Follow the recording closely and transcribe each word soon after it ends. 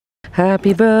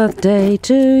Happy birthday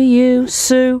to you,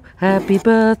 Sue. Happy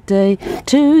birthday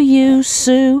to you,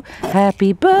 Sue.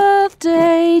 Happy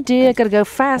birthday, dear. Gotta go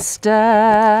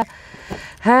faster.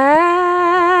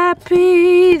 Happy.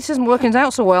 This isn't working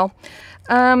out so well.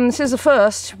 This is the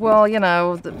first. Well, you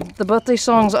know, the birthday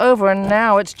song's over and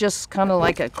now it's just kind of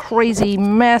like a crazy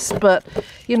mess, but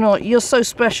you know, you're so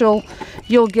special.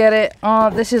 You'll get it.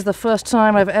 This is the first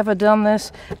time I've ever done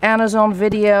this. Anna's on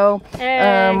video.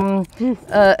 Hey.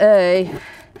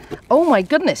 Oh my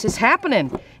goodness, it's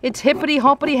happening. It's hippity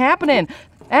hoppity happening.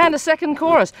 And a second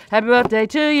chorus. Happy birthday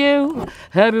to you.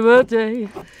 Happy birthday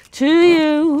to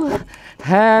you.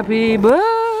 Happy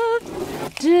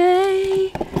birthday,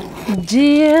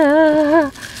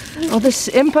 dear. Oh, this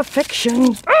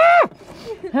imperfection. Ah!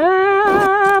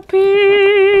 Happy.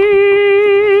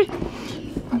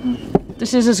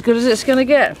 This is as good as it's gonna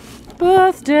get.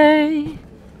 Birthday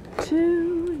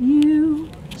to you,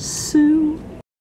 Sue.